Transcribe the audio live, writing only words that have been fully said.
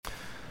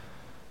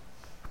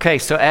Okay,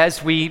 so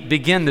as we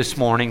begin this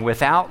morning,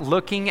 without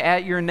looking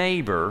at your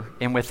neighbor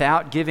and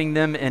without giving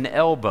them an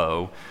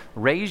elbow,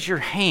 raise your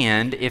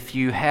hand if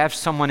you have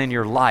someone in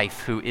your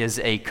life who is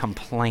a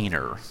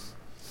complainer.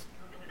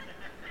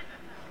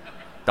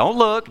 Don't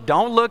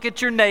look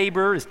at your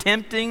neighbor, as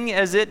tempting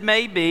as it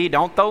may be.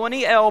 Don't throw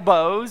any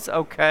elbows,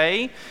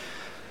 okay?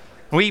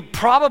 We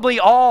probably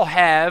all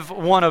have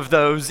one of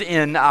those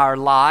in our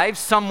lives,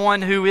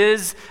 someone who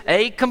is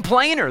a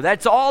complainer.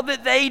 That's all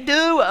that they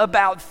do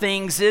about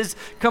things is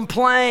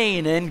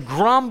complain and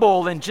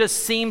grumble and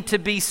just seem to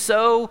be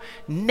so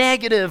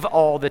negative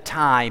all the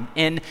time.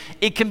 And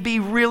it can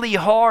be really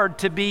hard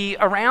to be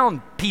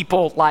around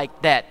people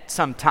like that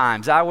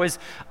sometimes. I was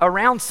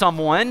around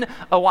someone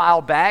a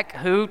while back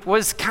who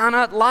was kind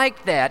of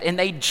like that, and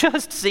they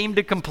just seemed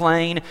to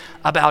complain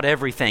about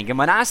everything. And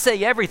when I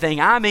say everything,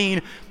 I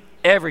mean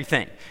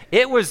everything.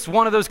 It was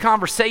one of those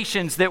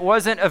conversations that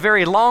wasn't a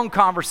very long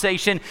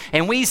conversation,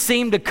 and we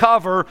seemed to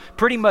cover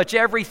pretty much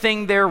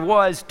everything there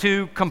was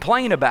to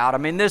complain about. I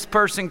mean, this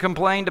person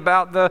complained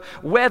about the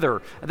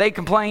weather. They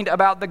complained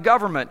about the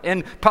government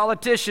and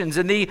politicians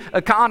and the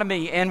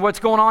economy and what's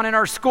going on in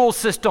our school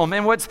system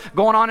and what's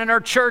going on in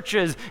our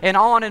churches and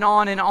on and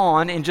on and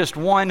on in just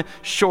one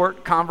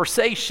short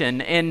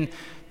conversation. And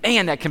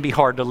man, that can be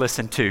hard to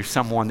listen to,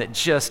 someone that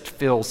just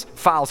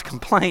files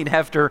complaint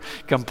after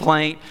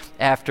complaint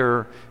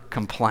after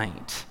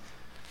complaint.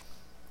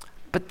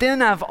 But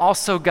then I've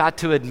also got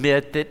to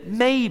admit that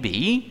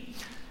maybe,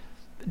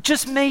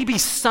 just maybe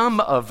some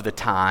of the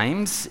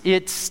times,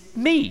 it's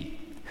me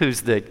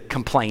who's the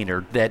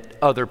complainer that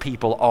other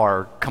people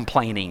are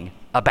complaining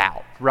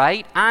about,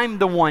 right? I'm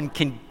the one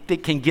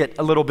that can get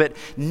a little bit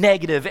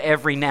negative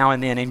every now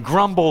and then and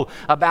grumble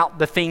about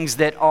the things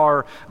that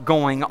are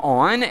going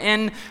on.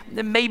 And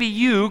maybe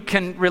you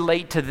can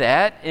relate to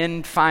that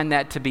and find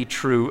that to be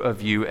true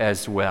of you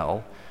as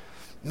well.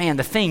 Man,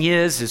 the thing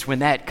is when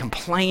that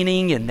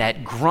complaining and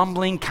that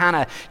grumbling kind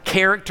of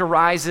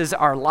characterizes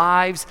our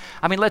lives,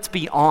 I mean, let's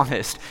be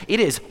honest. It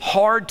is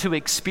hard to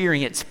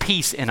experience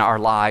peace in our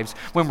lives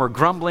when we're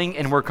grumbling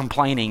and we're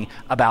complaining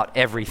about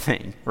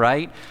everything,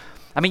 right?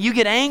 I mean, you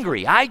get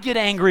angry. I get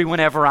angry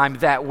whenever I'm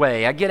that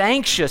way. I get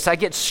anxious. I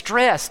get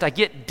stressed. I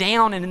get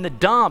down and in the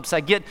dumps. I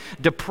get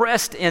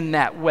depressed in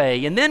that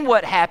way. And then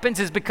what happens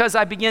is because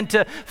I begin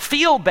to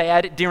feel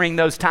bad during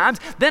those times,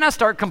 then I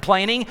start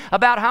complaining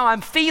about how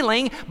I'm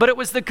feeling, but it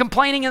was the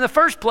complaining in the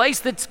first place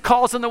that's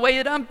causing the way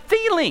that I'm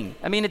feeling.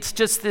 I mean, it's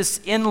just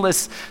this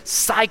endless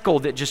cycle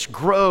that just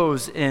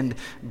grows and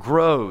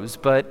grows.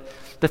 But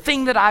the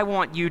thing that I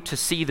want you to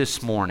see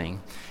this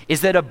morning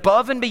is that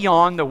above and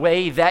beyond the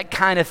way that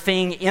kind of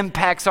thing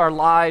impacts our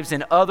lives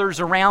and others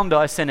around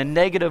us in a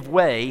negative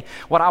way,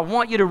 what I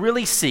want you to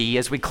really see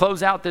as we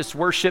close out this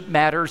Worship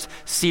Matters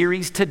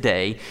series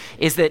today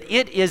is that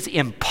it is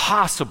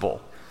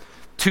impossible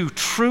to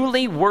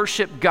truly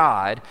worship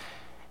God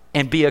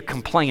and be a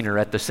complainer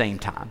at the same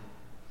time.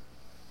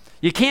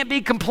 You can't be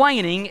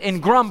complaining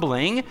and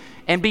grumbling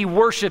and be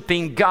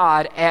worshiping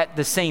God at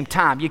the same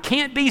time. You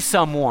can't be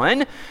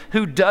someone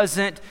who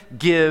doesn't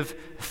give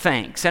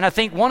thanks. And I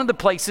think one of the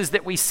places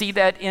that we see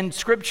that in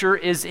Scripture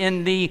is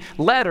in the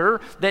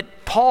letter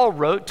that Paul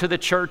wrote to the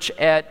church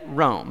at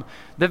Rome.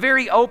 The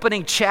very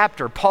opening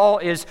chapter, Paul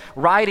is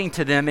writing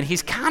to them, and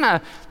he's kind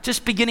of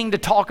just beginning to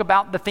talk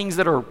about the things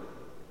that are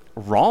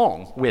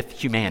wrong with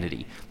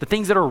humanity, the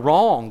things that are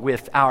wrong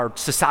with our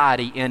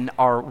society and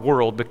our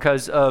world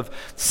because of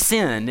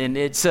sin, and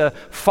it's a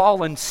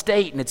fallen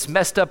state, and it's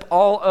messed up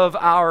all of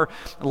our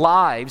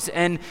lives.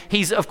 And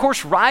he's, of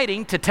course,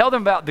 writing to tell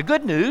them about the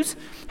good news,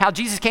 how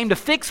Jesus came to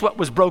fix what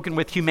was broken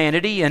with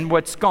humanity and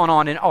what's gone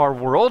on in our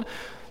world.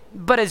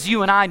 But as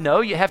you and I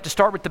know, you have to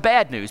start with the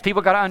bad news.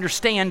 People got to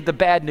understand the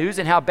bad news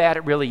and how bad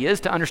it really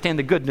is to understand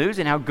the good news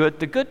and how good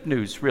the good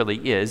news really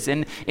is.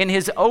 And in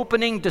his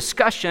opening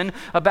discussion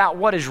about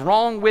what is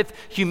wrong with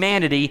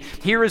humanity,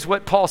 here is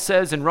what Paul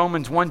says in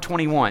Romans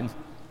 1:21.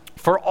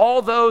 For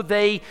although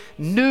they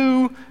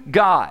knew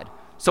God,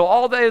 so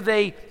although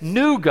they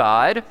knew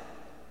God,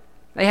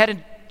 they had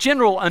a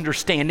general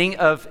understanding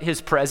of his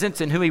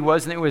presence and who he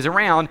was and who he was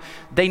around,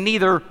 they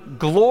neither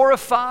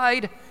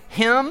glorified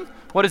him.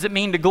 What does it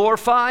mean to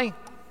glorify?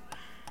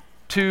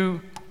 To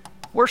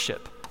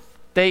worship.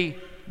 They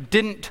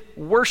didn't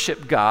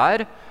worship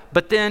God,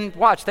 but then,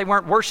 watch, they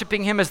weren't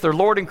worshiping him as their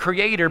Lord and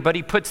Creator, but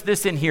he puts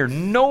this in here,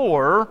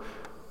 nor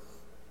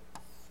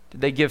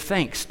did they give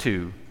thanks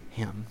to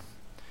him.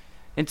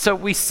 And so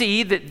we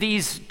see that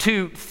these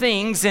two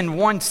things in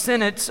one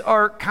sentence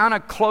are kind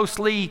of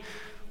closely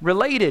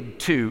related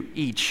to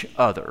each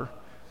other.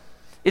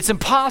 It's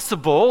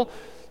impossible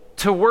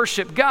to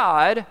worship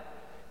God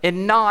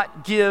and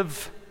not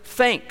give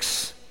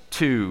thanks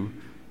to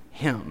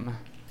him.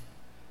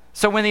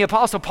 So when the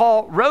Apostle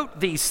Paul wrote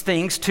these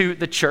things to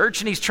the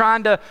church, and he's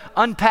trying to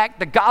unpack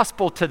the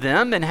gospel to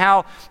them and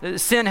how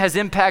sin has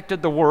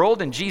impacted the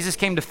world, and Jesus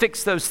came to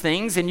fix those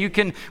things, and you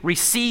can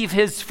receive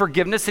his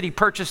forgiveness that he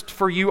purchased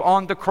for you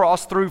on the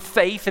cross through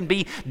faith and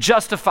be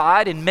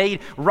justified and made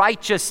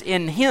righteous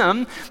in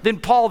him, then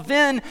Paul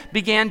then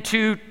began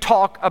to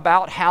talk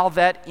about how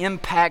that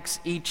impacts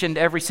each and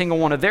every single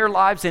one of their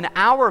lives and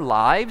our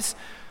lives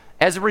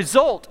as a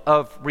result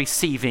of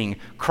receiving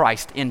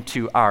Christ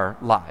into our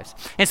lives.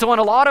 And so in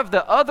a lot of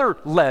the other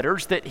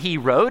letters that he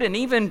wrote, and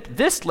even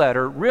this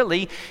letter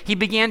really, he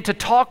began to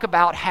talk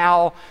about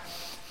how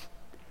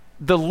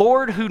the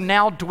Lord who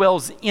now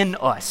dwells in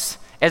us,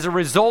 as a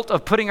result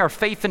of putting our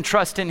faith and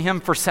trust in him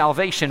for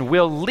salvation,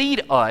 will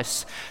lead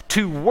us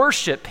to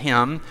worship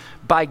him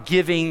by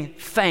giving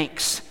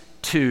thanks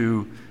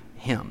to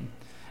him.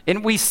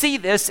 And we see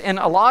this in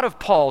a lot of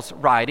Paul's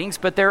writings,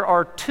 but there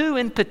are two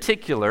in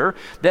particular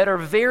that are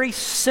very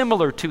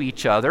similar to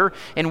each other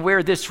and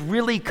where this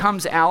really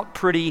comes out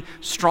pretty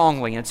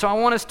strongly. And so I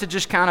want us to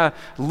just kind of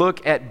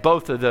look at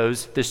both of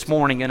those this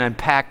morning and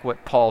unpack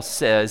what Paul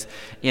says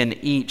in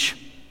each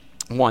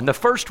one. The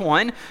first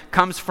one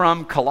comes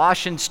from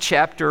Colossians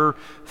chapter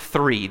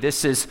 3.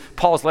 This is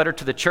Paul's letter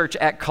to the church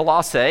at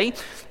Colossae.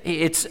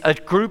 It's a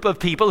group of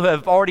people who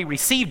have already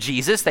received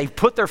Jesus. They've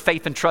put their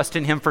faith and trust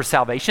in him for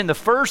salvation. The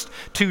first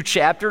two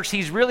chapters,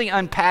 he's really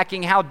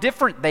unpacking how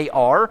different they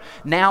are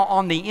now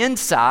on the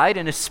inside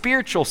in a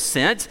spiritual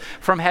sense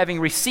from having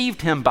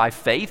received him by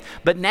faith.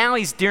 But now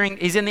he's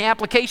in the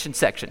application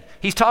section.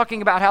 He's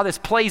talking about how this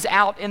plays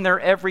out in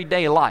their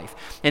everyday life.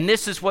 And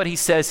this is what he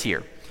says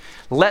here.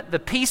 Let the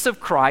peace of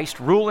Christ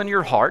rule in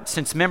your hearts,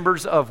 since as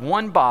members of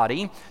one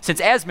body,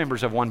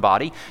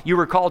 you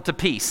were called to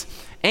peace.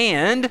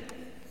 And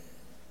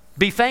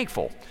be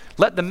thankful.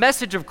 Let the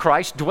message of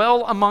Christ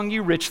dwell among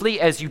you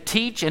richly as you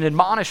teach and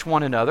admonish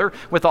one another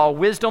with all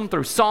wisdom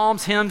through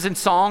psalms, hymns, and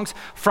songs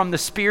from the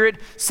Spirit,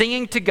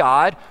 singing to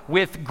God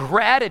with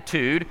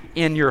gratitude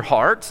in your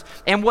hearts.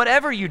 And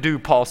whatever you do,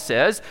 Paul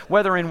says,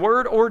 whether in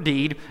word or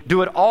deed,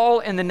 do it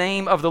all in the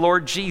name of the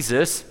Lord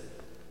Jesus,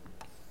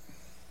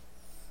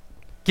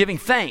 giving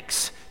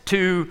thanks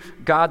to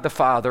God the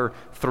Father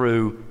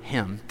through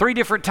him. 3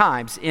 different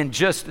times in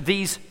just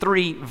these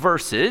 3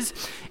 verses.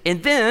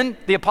 And then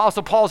the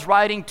Apostle Paul's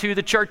writing to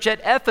the church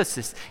at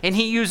Ephesus, and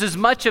he uses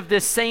much of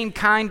this same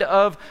kind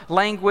of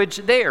language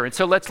there. And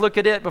so let's look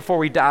at it before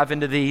we dive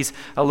into these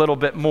a little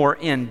bit more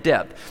in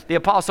depth. The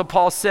Apostle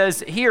Paul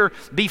says here,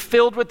 be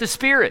filled with the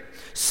Spirit,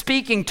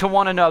 speaking to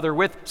one another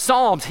with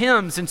psalms,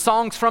 hymns, and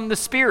songs from the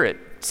Spirit.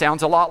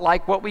 Sounds a lot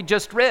like what we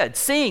just read.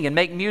 Sing and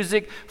make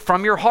music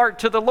from your heart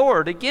to the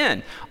Lord.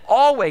 Again,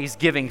 always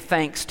giving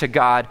thanks to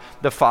God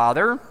the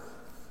Father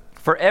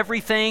for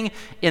everything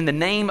in the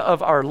name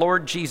of our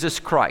Lord Jesus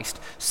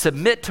Christ.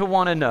 Submit to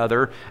one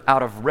another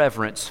out of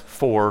reverence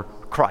for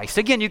Christ.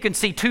 Again, you can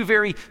see 2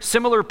 very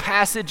similar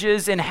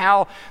passages in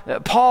how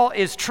Paul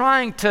is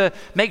trying to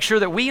make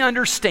sure that we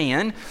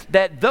understand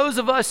that those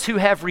of us who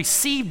have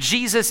received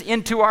Jesus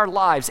into our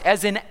lives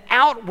as an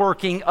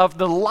outworking of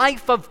the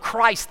life of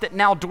Christ that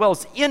now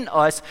dwells in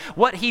us,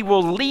 what he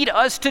will lead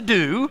us to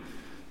do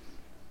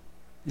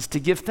is to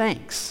give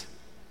thanks.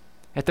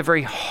 At the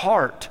very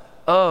heart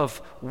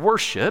of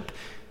worship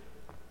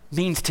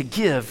means to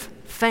give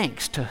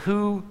thanks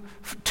to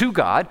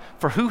God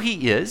for who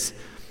he is,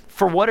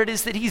 for what it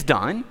is that he's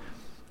done,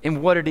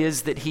 and what it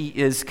is that he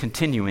is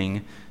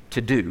continuing to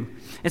do.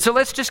 And so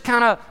let's just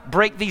kind of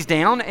break these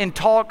down and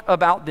talk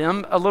about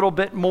them a little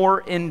bit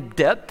more in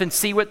depth and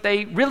see what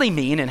they really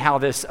mean and how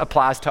this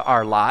applies to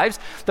our lives.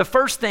 The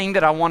first thing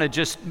that I want to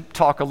just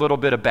talk a little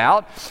bit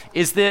about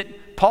is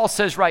that Paul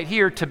says right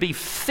here to be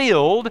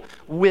filled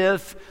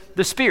with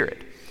the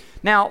Spirit.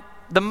 Now,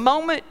 the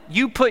moment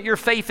you put your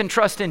faith and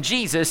trust in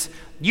Jesus,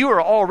 you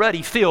are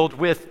already filled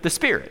with the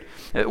Spirit.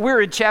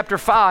 We're in chapter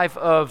 5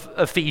 of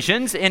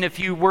Ephesians, and if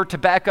you were to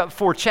back up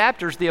 4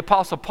 chapters, the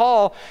Apostle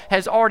Paul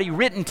has already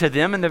written to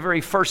them in the very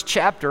first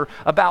chapter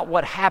about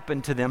what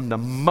happened to them the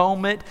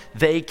moment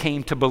they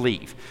came to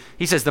believe.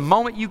 He says, the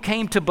moment you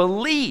came to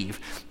believe,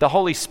 the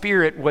Holy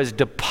Spirit was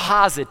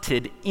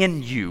deposited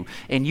in you,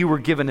 and you were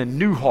given a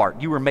new heart.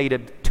 You were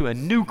made to a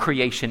new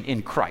creation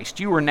in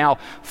Christ. You are now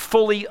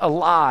fully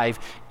alive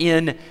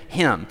in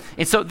him.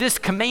 And so this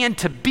command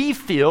to be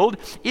filled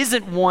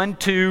isn't one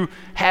to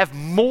have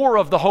more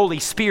of the Holy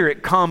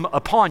Spirit come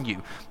upon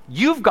you.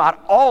 You've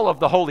got all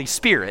of the Holy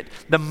Spirit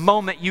the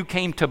moment you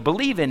came to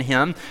believe in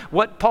him.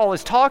 What Paul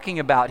is talking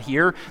about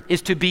here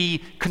is to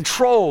be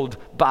controlled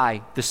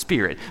by the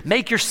Spirit.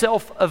 Make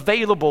yourself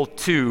available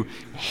to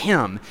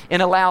him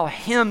and allow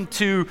him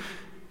to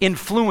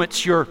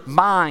influence your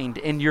mind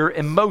and your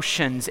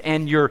emotions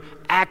and your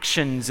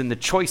actions and the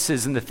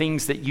choices and the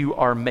things that you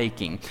are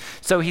making.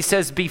 So he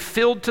says, be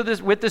filled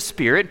with the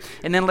Spirit,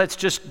 and then let's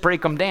just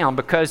break them down,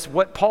 because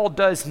what Paul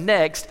does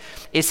next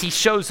is he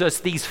shows us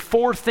these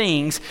 4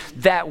 things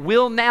that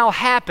will now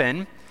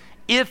happen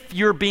if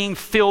you're being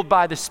filled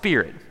by the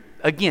Spirit.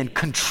 Again,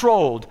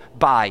 controlled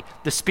by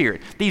the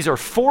Spirit. These are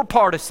 4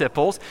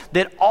 participles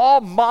that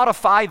all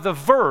modify the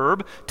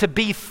verb to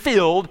be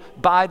filled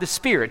by the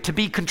Spirit, to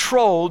be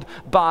controlled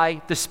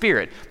by the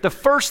Spirit. The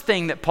first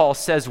thing that Paul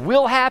says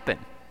will happen.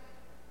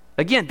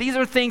 Again, these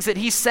are things that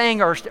he's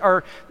saying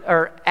are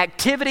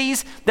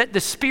activities that the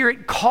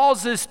Spirit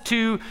causes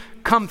to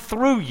come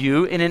through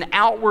you in an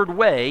outward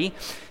way.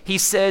 He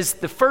says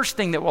the first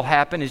thing that will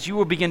happen is you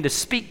will begin to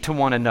speak to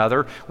one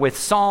another with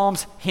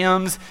psalms,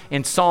 hymns,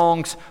 and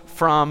songs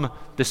from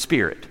the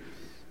Spirit.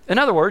 In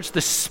other words,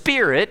 the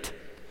Spirit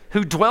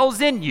who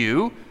dwells in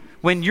you,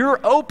 when you're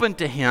open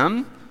to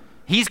Him,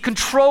 He's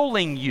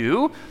controlling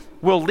you,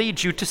 will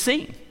lead you to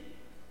sing.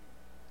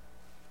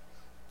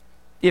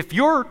 If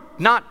you're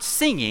not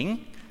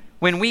singing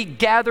when we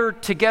gather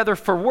together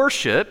for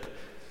worship,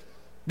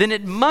 then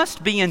it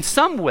must be in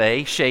some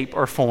way, shape,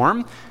 or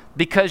form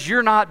because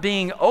you're not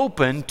being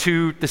open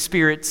to the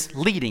Spirit's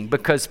leading.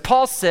 Because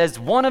Paul says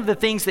one of the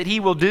things that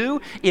He will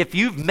do, if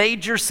you've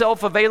made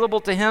yourself available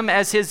to Him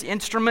as His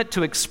instrument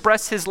to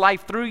express His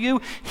life through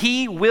you,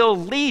 He will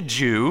lead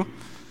you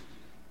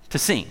to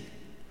sing.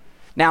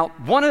 Now,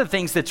 one of the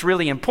things that's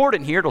really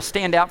important here, it'll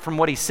stand out from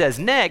what he says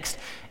next,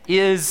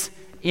 is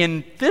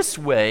in this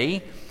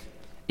way,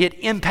 it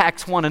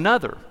impacts one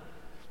another.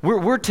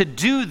 We're to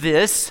do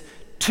this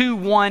to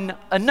one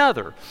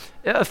another.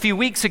 A few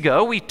weeks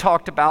ago, we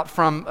talked about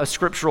from a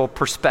scriptural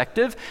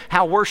perspective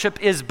how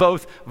worship is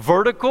both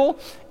vertical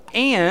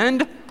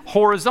and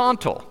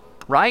horizontal,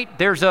 right?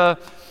 There's a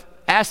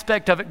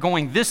aspect of it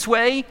going this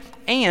way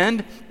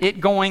and it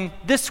going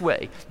this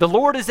way. The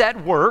Lord is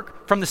at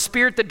work from the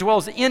Spirit that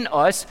dwells in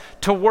us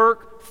to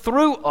work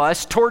through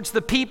us towards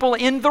the people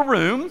in the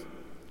room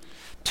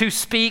to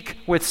speak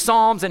with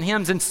psalms and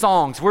hymns and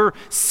songs. We're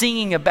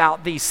singing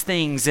about these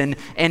things and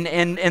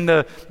an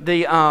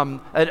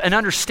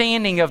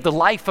understanding of the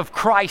life of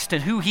Christ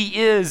and who He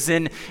is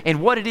and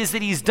what it is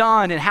that He's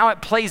done and how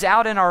it plays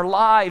out in our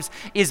lives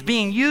is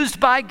being used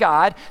by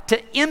God to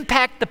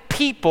impact the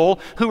people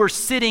who are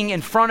sitting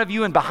in front of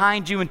you and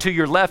behind you and to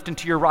your left and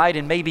to your right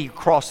and maybe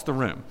across the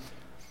room.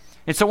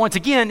 And so once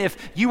again, if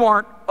you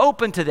aren't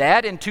open to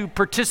that and to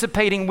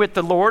participating with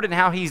the Lord and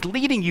how He's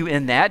leading you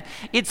in that,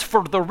 it's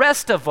for the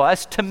rest of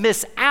us to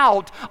miss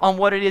out on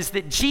what it is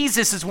that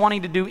Jesus is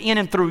wanting to do in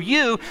and through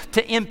you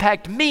to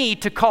impact me,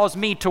 to cause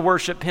me to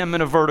worship Him in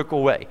a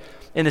vertical way.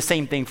 And the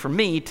same thing for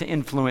me to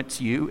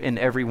influence you and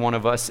every one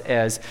of us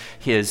as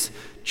His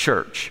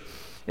church.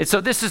 And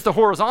so this is the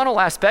horizontal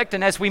aspect,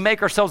 and as we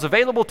make ourselves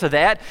available to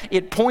that,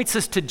 it points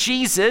us to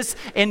Jesus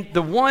and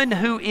the one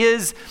who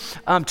is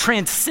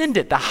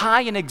transcendent, the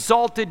high and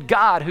exalted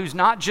God who's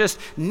not just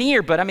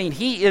near, but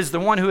He is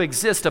the one who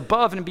exists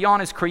above and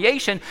beyond His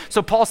creation.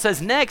 So Paul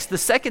says next, the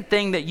second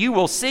thing that you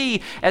will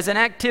see as an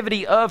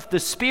activity of the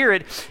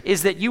Spirit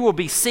is that you will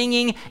be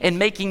singing and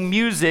making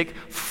music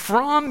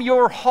from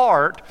your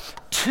heart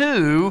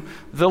to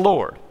the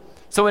Lord.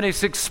 So in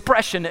its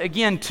expression,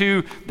 again,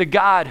 to the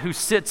God who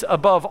sits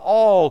above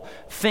all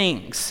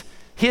things,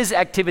 His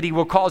activity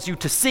will cause you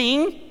to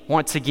sing,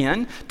 once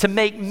again, to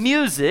make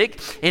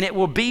music, and it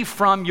will be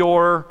from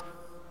your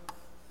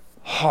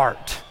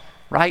heart,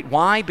 right?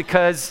 Why?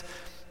 Because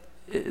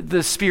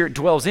the Spirit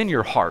dwells in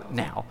your heart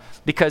now,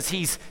 because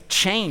He's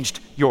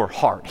changed your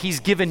heart. He's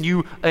given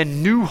you a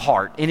new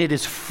heart, and it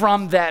is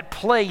from that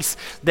place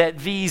that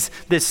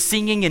this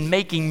singing and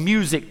making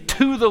music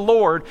to the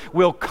Lord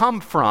will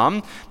come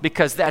from,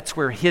 because that's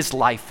where His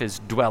life is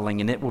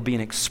dwelling, and it will be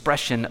an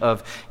expression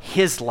of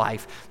His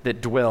life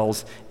that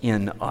dwells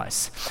in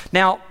us.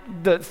 Now,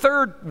 the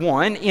third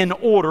one in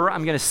order,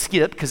 I'm going to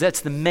skip because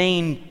that's the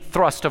main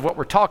thrust of what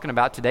we're talking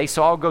about today,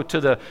 so I'll go to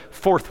the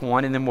fourth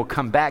one, and then we'll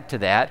come back to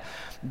that.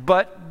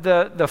 But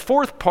the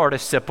fourth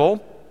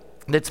participle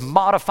that's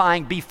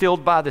modifying be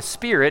filled by the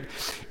Spirit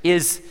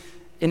is,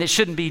 and it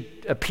shouldn't be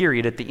a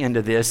period at the end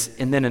of this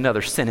and then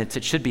another sentence.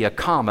 It should be a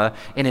comma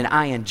and an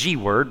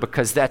ing word,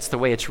 because that's the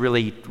way it's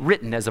really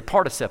written as a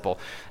participle.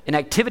 An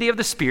activity of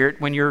the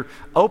Spirit, when you're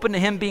open to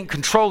Him being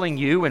controlling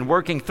you and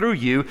working through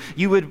you,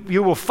 you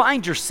will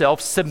find yourself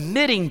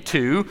submitting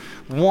to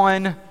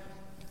one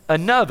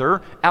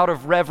another out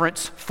of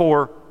reverence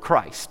for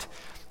Christ.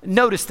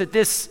 Notice that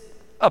this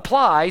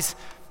applies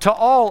to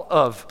all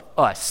of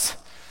us.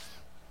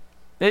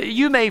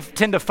 You may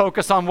tend to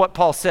focus on what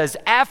Paul says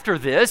after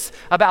this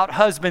about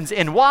husbands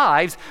and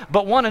wives,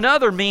 but one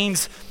another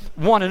means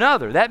one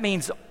another. That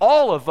means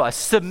all of us.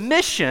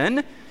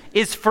 Submission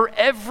is for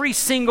every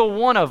single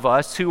one of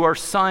us who are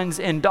sons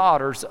and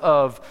daughters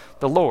of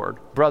the Lord,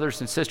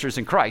 brothers and sisters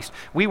in Christ.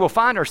 We will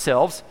find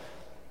ourselves,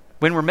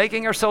 when we're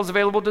making ourselves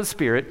available to the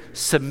Spirit,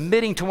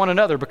 submitting to one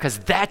another, because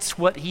that's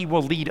what He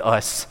will lead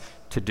us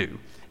to do.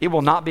 It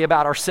will not be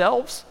about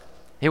ourselves.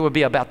 It will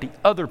be about the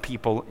other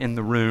people in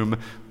the room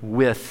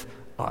with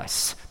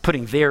us,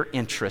 putting their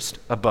interest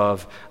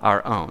above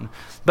our own.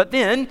 But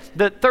then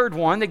the third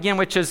one, again,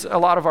 which is a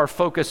lot of our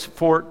focus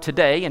for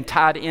today and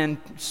tied in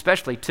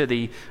especially to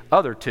the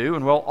other two,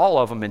 and well, all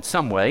of them in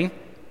some way,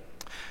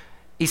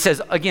 he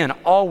says, again,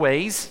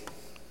 always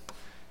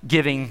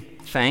giving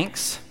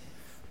thanks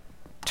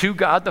to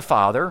God the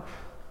Father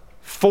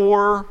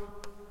for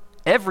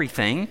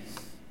everything,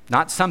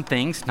 not some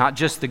things, not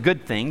just the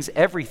good things,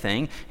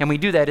 everything. And we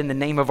do that in the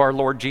name of our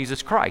Lord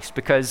Jesus Christ,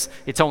 because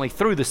it's only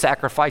through the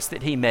sacrifice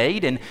that he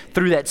made and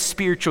through that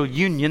spiritual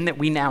union that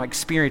we now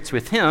experience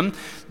with him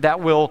that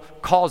will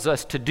cause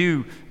us to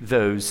do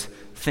those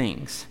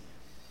things.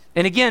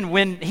 And again,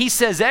 when he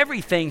says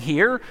everything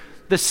here,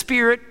 the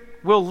Spirit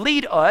will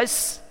lead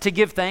us to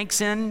give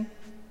thanks in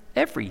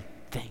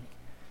everything.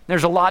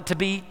 There's a lot to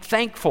be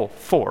thankful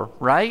for,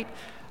 right?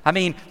 I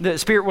mean, the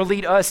Spirit will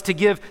lead us to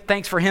give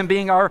thanks for him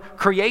being our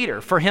creator,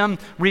 for him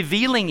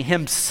revealing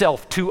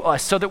himself to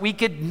us so that we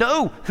could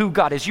know who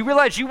God is. You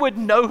realize you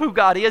wouldn't know who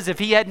God is if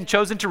he hadn't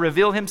chosen to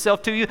reveal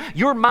himself to you?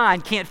 Your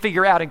mind can't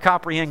figure out and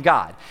comprehend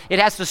God. It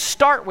has to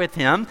start with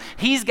him.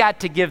 He's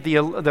got to give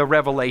the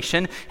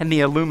revelation and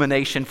the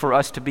illumination for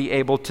us to be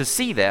able to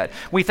see that.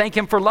 We thank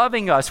him for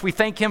loving us. We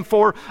thank him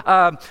for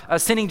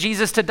sending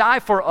Jesus to die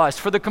for us,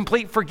 for the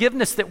complete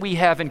forgiveness that we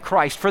have in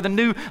Christ, for the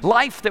new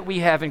life that we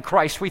have in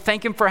Christ. We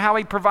thank him for how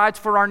he provides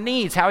for our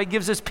needs, how he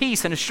gives us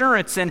peace and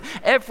assurance and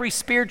every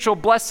spiritual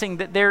blessing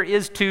that there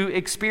is to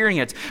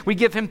experience. We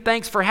give him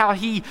thanks for how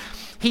he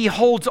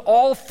holds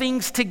all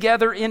things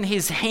together in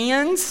his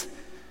hands,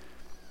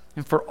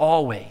 and for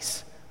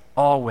always,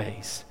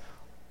 always,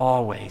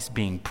 always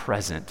being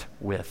present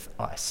with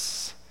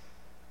us.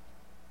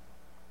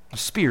 The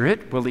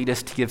Spirit will lead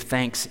us to give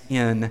thanks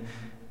in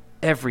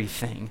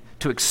everything,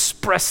 to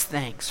express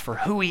thanks for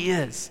who he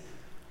is,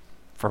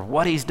 for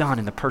what he's done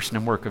in the person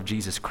and work of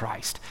Jesus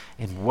Christ,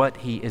 and what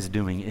he is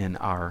doing in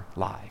our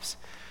lives.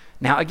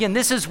 Now, again,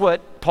 this is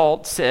what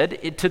Paul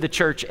said to the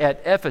church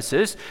at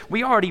Ephesus.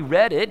 We already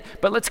read it,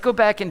 but let's go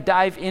back and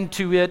dive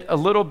into it a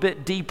little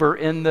bit deeper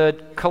in the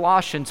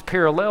Colossians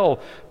parallel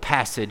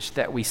passage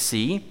that we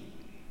see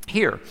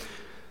here.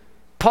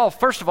 Paul,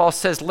 first of all,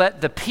 says,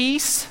 let the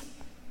peace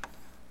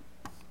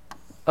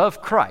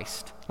of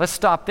Christ. Let's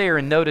stop there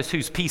and notice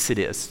whose peace it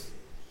is.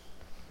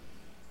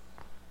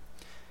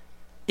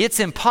 It's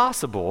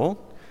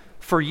impossible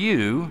for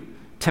you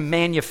to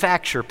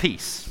manufacture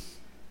peace,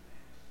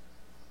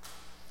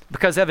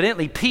 because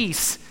evidently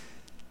peace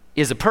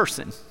is a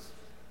person.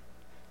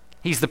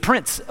 He's the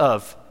Prince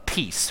of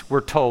Peace,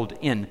 we're told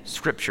in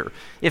Scripture.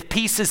 If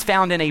peace is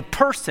found in a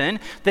person,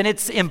 then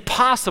it's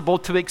impossible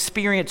to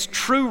experience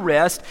true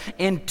rest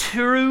and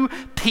true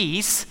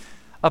peace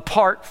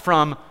apart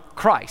from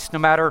Christ. No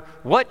matter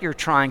what you're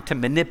trying to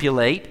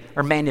manipulate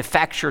or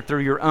manufacture through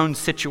your own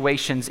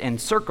situations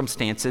and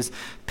circumstances,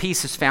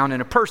 peace is found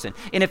in a person.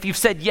 And if you've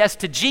said yes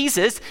to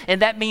Jesus,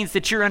 and that means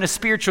that you're in a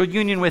spiritual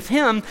union with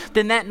him,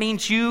 then that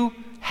means you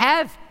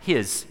have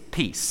his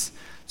peace.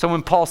 So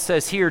when Paul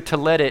says here to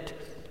let it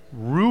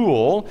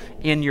rule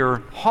in your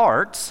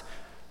hearts,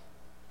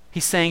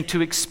 he's saying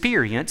to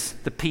experience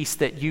the peace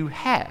that you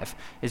have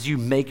as you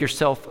make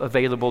yourself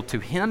available to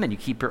him and you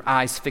keep your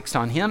eyes fixed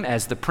on him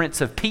as the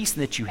Prince of Peace,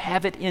 and that you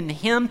have it in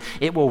him.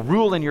 It will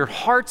rule in your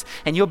hearts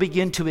and you'll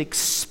begin to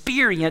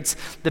experience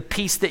the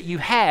peace that you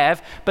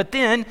have. But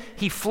then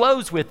he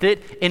flows with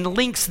it and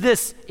links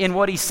this in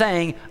what he's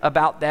saying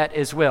about that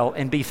as well,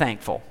 and be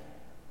thankful.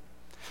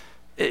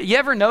 You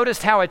ever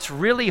noticed how it's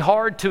really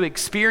hard to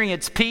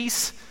experience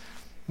peace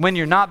when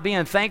you're not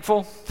being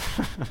thankful?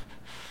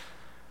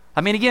 I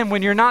mean, again,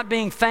 when you're not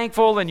being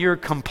thankful and you're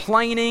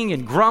complaining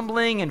and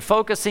grumbling and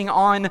focusing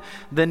on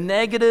the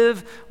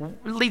negative,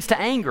 it leads to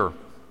anger.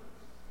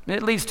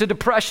 It leads to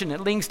depression.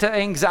 It leads to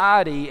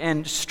anxiety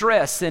and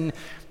stress, and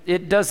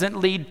it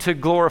doesn't lead to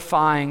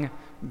glorifying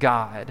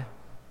God.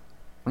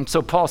 And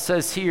so Paul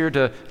says here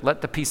to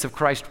let the peace of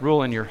Christ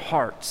rule in your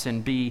hearts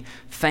and be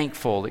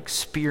thankful,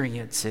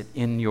 experience it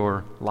in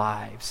your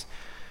lives.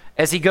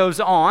 As he goes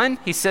on,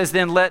 he says,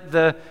 then let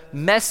the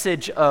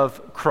message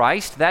of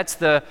Christ, that's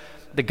the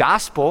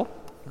gospel,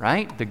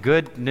 right? The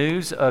good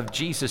news of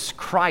Jesus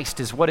Christ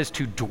is what is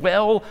to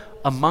dwell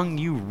among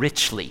you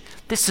richly.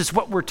 This is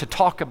what we're to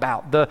talk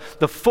about, the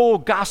full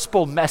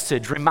gospel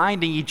message,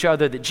 reminding each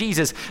other that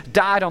Jesus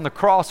died on the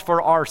cross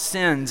for our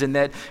sins, and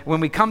that when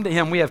we come to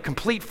him, we have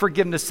complete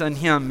forgiveness in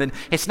him. And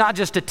it's not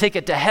just a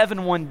ticket to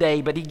heaven one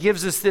day, but he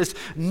gives us this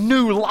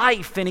new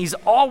life, and he's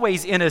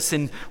always in us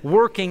and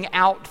working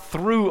out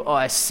through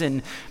us.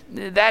 And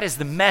that is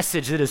the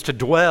message that is to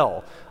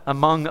dwell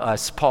among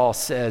us, Paul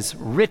says,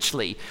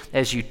 richly,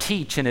 as you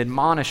teach and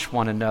admonish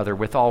one another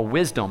with all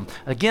wisdom.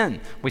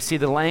 Again, we see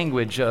the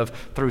language of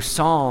through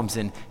psalms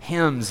and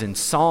hymns and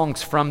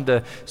songs from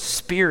the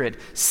Spirit,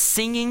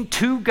 singing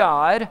to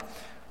God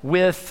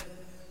with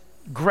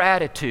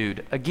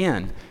gratitude,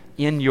 again,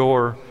 in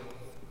your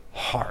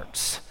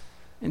hearts.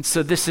 And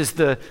so this is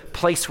the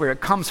place where it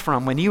comes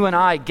from. When you and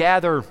I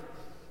gather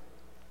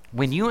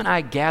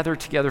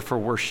together for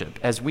worship,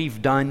 as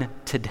we've done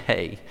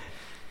today,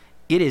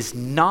 it is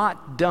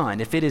not done.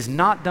 If it is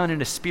not done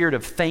in a spirit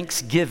of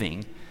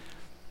thanksgiving,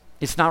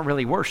 it's not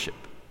really worship.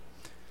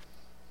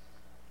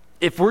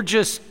 If we're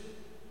just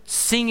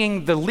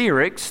singing the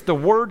lyrics, the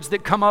words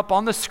that come up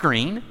on the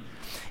screen,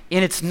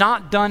 and it's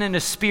not done in a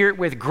spirit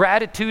with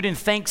gratitude and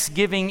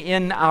thanksgiving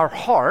in our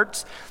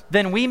hearts,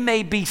 then we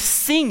may be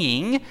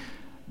singing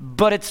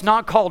but it's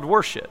not called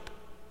worship.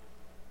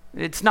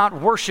 It's not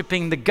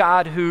worshiping the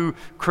God who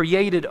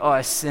created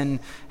us and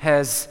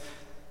has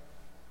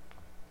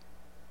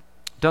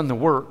done the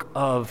work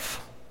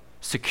of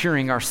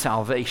securing our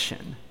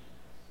salvation.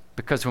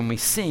 Because when we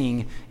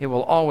sing, it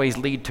will always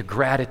lead to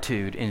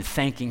gratitude and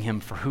thanking Him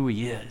for who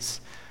He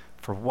is,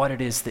 for what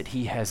it is that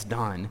He has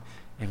done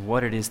and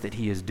what it is that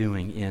He is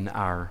doing in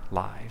our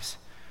lives.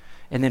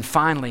 And then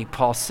finally,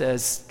 Paul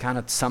says, kind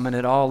of summing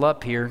it all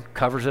up here,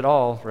 covers it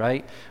all,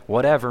 right?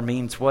 Whatever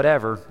means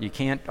whatever. You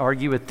can't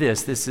argue with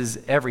this. This is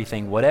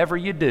everything. Whatever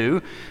you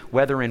do,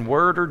 whether in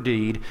word or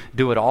deed,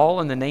 do it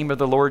all in the name of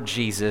the Lord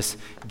Jesus,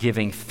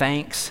 giving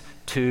thanks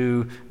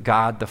to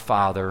God the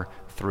Father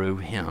through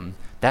Him.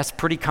 That's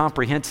pretty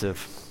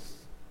comprehensive.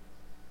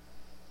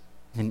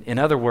 In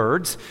other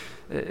words,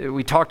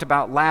 we talked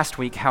about last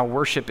week how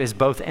worship is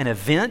both an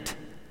event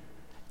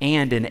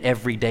and an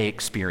everyday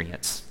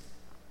experience.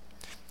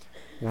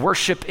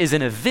 Worship is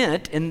an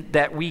event in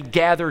that we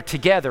gather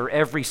together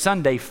every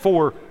Sunday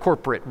for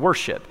corporate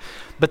worship.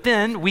 But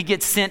then we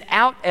get sent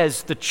out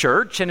as the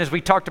church, and as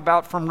we talked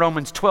about from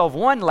Romans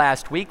 12:1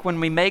 last week, when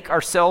we make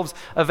ourselves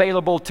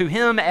available to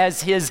Him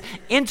as His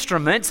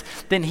instruments,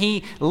 then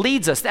He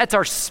leads us. That's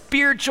our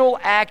spiritual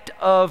act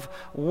of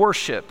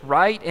worship,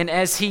 right? And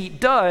as He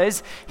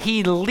does,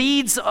 He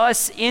leads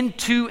us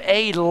into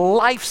a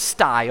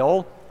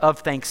lifestyle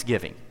of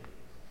thanksgiving.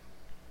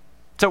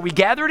 So we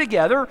gather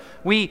together,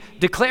 we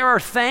declare our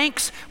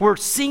thanks, we're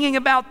singing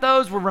about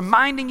those, we're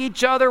reminding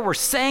each other, we're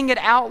saying it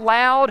out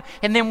loud,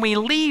 and then we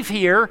leave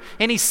here,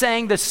 and He's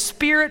saying the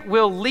Spirit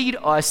will lead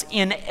us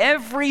in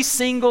every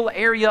single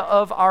area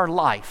of our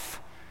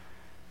life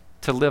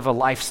to live a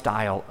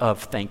lifestyle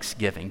of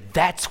thanksgiving.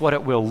 That's what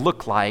it will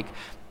look like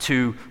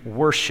to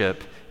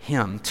worship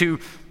Him, to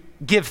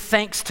give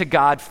thanks to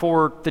God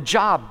for the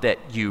job that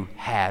you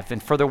have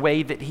and for the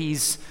way that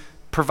He's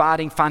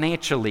providing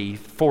financially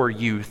for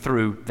you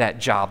through that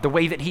job, the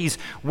way that He's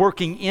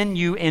working in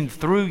you and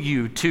through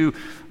you to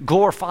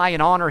glorify and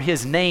honor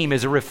His name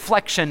is a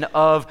reflection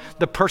of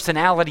the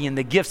personality and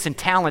the gifts and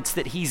talents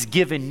that He's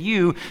given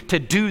you to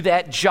do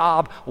that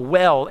job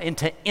well and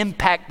to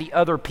impact the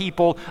other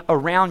people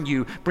around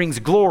you, brings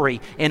glory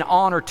and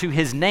honor to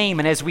His name.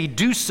 And as we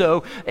do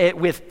so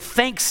with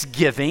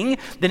thanksgiving,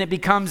 then it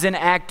becomes an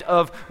act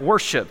of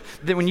worship.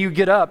 That when you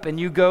get up and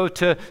you go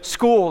to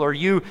school or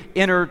you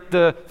enter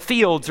the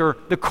fields or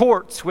the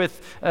courts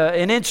with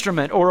an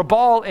instrument or a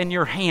ball in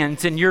your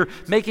hands, and you're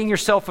making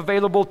yourself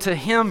available to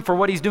Him for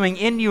what He's doing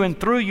in you and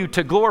through you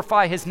to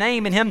glorify His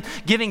name, and Him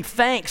giving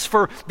thanks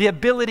for the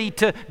ability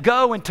to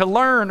go and to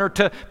learn or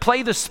to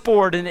play the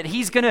sport, and that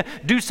He's going to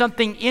do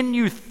something in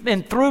you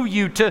and through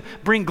you to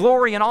bring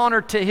glory and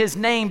honor to His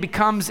name,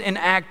 becomes an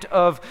act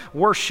of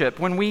worship.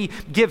 When we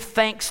give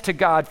thanks to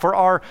God for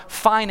our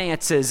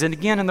finances, and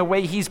again in the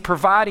way He's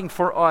providing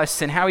for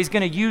us and how He's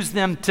going to use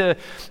them to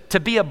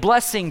be a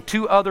blessing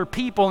to other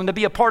people and to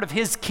be a part of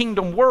His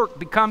kingdom work,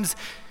 becomes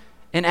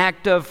an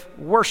act of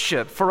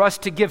worship. For us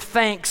to give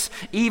thanks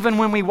even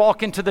when we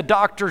walk into the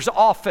doctor's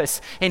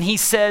office and he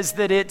says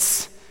that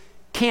it's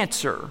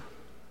cancer,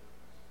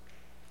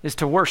 is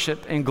to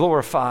worship and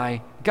glorify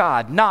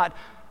God. Not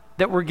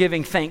that we're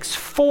giving thanks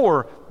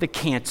for the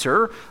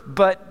cancer,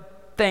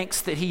 but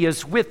thanks that He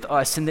is with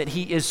us and that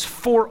He is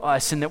for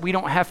us and that we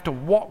don't have to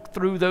walk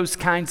through those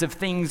kinds of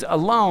things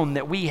alone,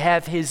 that we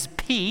have His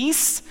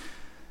peace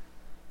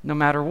no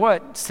matter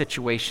what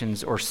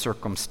situations or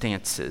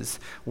circumstances.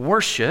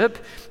 Worship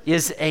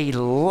is a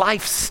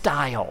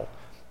lifestyle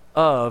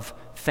of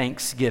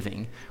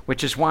thanksgiving,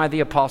 which is why the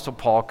Apostle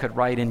Paul could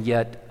write in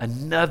yet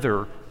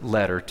another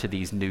letter to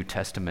these New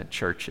Testament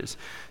churches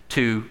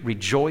to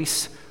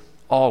rejoice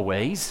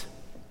always,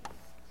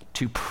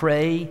 to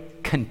pray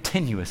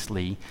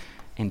continuously,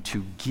 and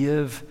to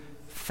give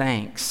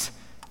thanks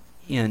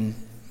in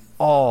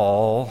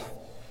all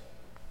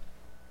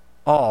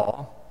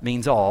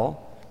means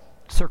all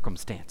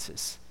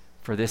circumstances,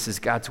 for this is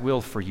God's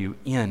will for you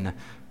in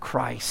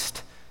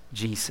Christ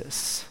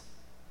Jesus.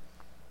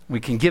 We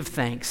can give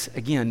thanks,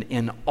 again,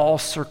 in all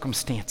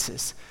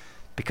circumstances,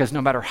 because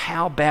no matter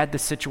how bad the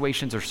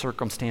situations or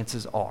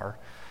circumstances are,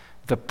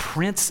 the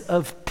Prince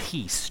of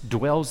Peace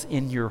dwells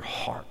in your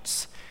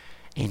hearts,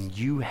 and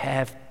you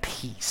have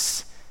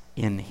peace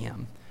in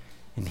Him.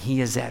 And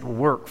He is at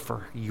work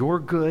for your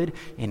good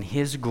and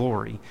His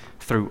glory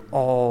through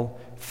all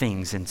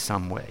things in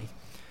some way.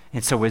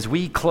 And so as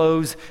we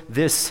close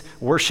this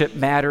Worship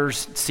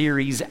Matters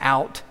series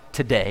out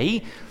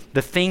today,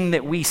 the thing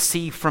that we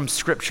see from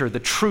Scripture, the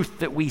truth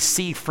that we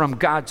see from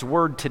God's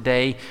Word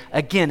today,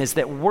 again, is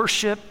that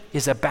worship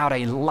is about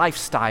a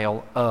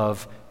lifestyle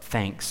of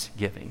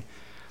thanksgiving.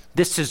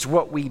 This is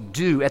what we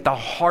do, at the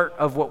heart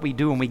of what we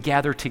do when we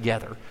gather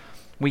together.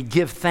 We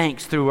give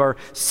thanks through our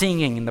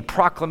singing and the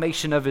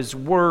proclamation of His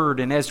Word,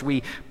 and as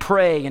we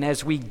pray and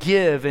as we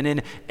give, and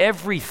in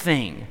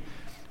everything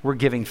we're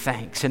giving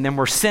thanks. And then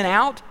we're sent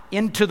out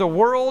into the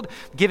world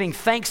giving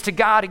thanks to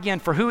God again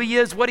for who He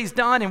is, what He's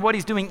done, and what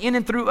He's doing in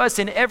and through us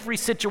in every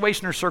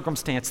situation or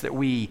circumstance that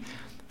we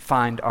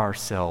find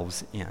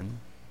ourselves in.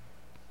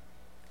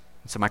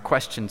 So my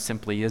question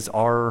simply is,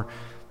 are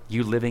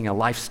you living a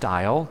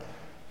lifestyle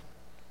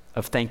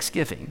of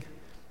thanksgiving?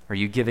 Are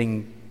you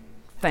giving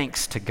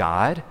thanks to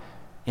God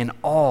in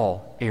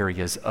all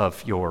areas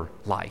of your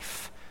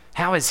life?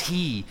 How is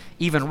He,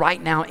 even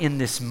right now in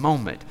this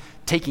moment,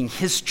 taking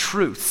His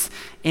truth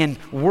and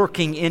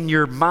working in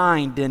your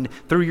mind and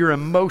through your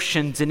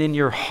emotions and in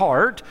your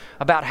heart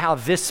about how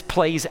this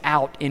plays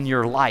out in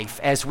your life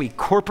as we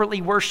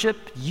corporately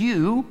worship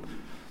you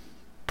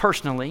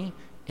personally,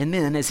 and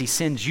then as He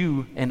sends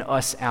you and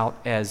us out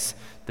as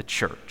the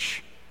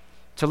church?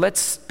 So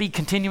let's be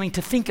continuing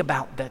to think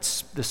about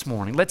that this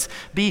morning. Let's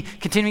be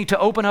continuing to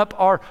open up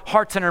our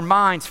hearts and our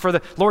minds for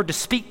the Lord to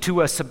speak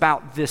to us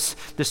about this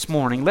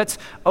morning. Let's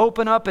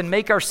open up and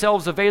make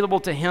ourselves available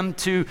to Him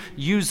to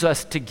use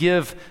us to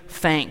give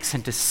thanks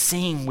and to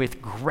sing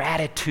with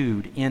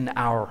gratitude in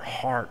our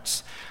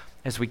hearts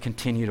as we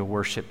continue to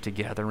worship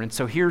together. And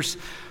so here's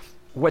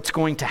what's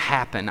going to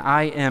happen.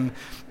 I am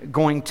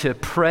going to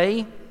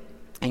pray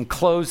and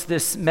close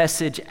this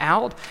message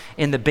out,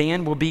 and the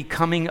band will be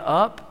coming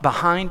up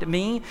behind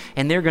me,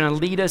 and they're going to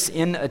lead us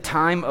in a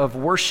time of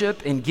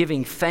worship and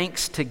giving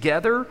thanks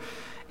together.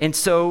 And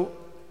so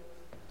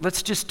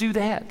let's just do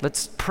that.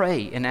 Let's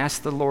pray and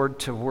ask the Lord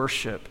to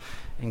worship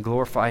and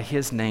glorify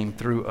His name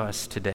through us today.